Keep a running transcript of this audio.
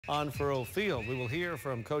on Furrow Field. We will hear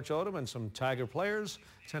from Coach Odom and some Tiger players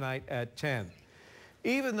tonight at 10.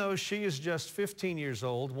 Even though she is just 15 years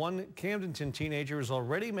old, one Camdenton teenager is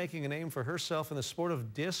already making a name for herself in the sport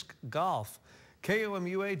of disc golf.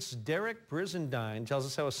 KOMU8's Derek Brizendine tells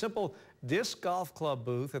us how a simple disc golf club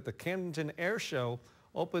booth at the Camdenton Air Show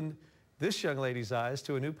opened this young lady's eyes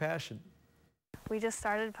to a new passion. We just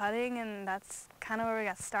started putting, and that's kind of where we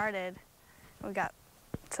got started. We got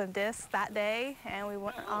some discs that day, and we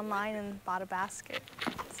went online and bought a basket.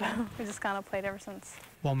 So we just kind of played ever since.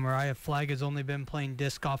 While Mariah Flagg has only been playing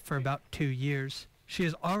disc golf for about 2 years, she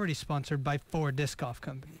is already sponsored by 4 disc golf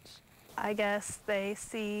companies. I guess they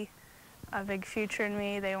see a big future in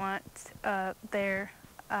me. They want their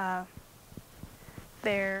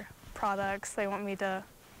products. They want me to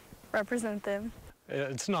represent them.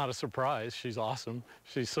 It's not a surprise. She's awesome.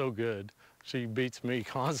 She's so good. She beats me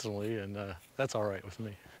constantly, and that's all right with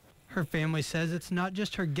me. Her family says it's not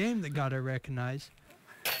just her game that got her recognized,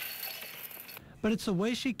 but it's the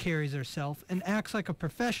way she carries herself and acts like a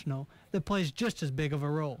professional that plays just as big of a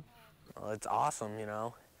role. Well, it's awesome, you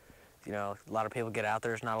know. A lot of people get out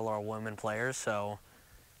there. There's not a lot of women players, so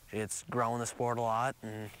it's growing the sport a lot,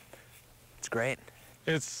 and it's great.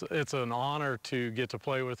 It's an honor to get to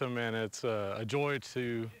play with them, and it's a joy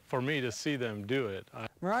for me to see them do it.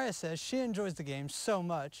 Mariah says she enjoys the game so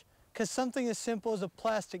much because something as simple as a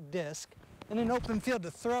plastic disc and an open field to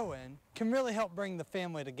throw in can really help bring the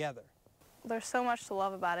family together. There's so much to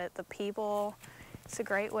love about it. The people, it's a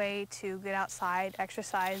great way to get outside,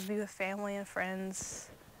 exercise, be with family and friends.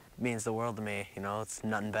 It means the world to me, you know. It's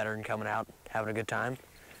nothing better than coming out, having a good time,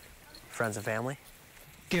 friends and family.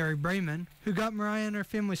 Gary Brayman, who got Mariah and her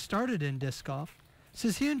family started in disc golf,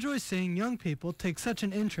 says he enjoys seeing young people take such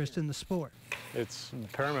an interest in the sport. It's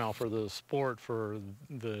paramount for the sport for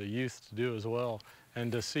the youth to do as well, and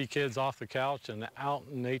to see kids off the couch and out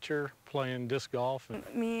in nature playing disc golf.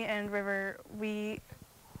 Me and River, we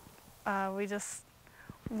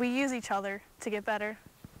use each other to get better.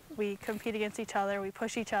 We compete against each other, we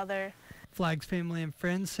push each other. Flagg's family and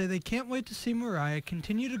friends say they can't wait to see Mariah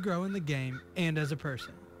continue to grow in the game and as a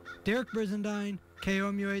person. Derek Brizendine,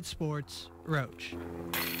 KOMU8 Sports, Roach.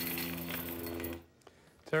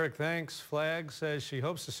 Derek, thanks. Flagg says she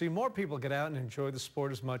hopes to see more people get out and enjoy the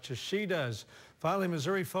sport as much as she does. Finally,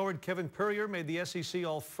 Missouri forward Kevin Purrier made the SEC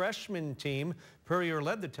All-Freshman team. Purrier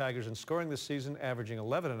led the Tigers in scoring this season, averaging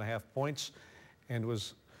 11.5 points, and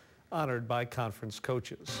was honored by conference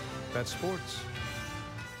coaches. That's sports.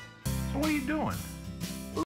 So what are you doing?